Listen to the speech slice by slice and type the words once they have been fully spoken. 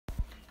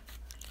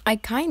I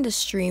kind of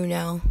stream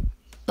now.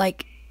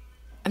 Like,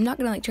 I'm not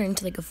gonna turn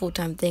it into a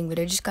full-time thing, but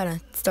I just kind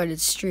of started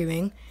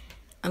streaming.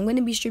 I'm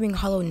gonna be streaming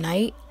Hollow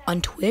Knight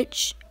on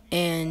Twitch,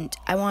 and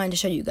I wanted to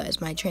show you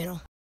guys my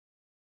channel.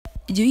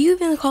 Do you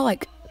even call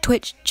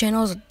Twitch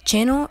channels a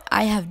channel?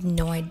 I have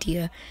no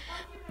idea,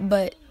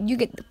 but you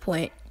get the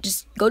point.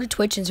 Just go to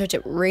Twitch and search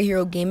up Ray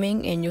Hero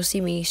Gaming, and you'll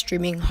see me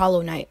streaming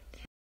Hollow Knight.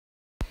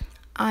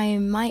 I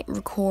might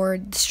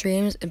record the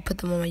streams and put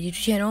them on my YouTube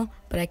channel,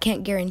 but I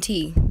can't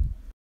guarantee.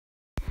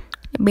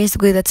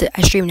 Basically, that's it.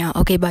 I stream now.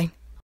 Okay, bye.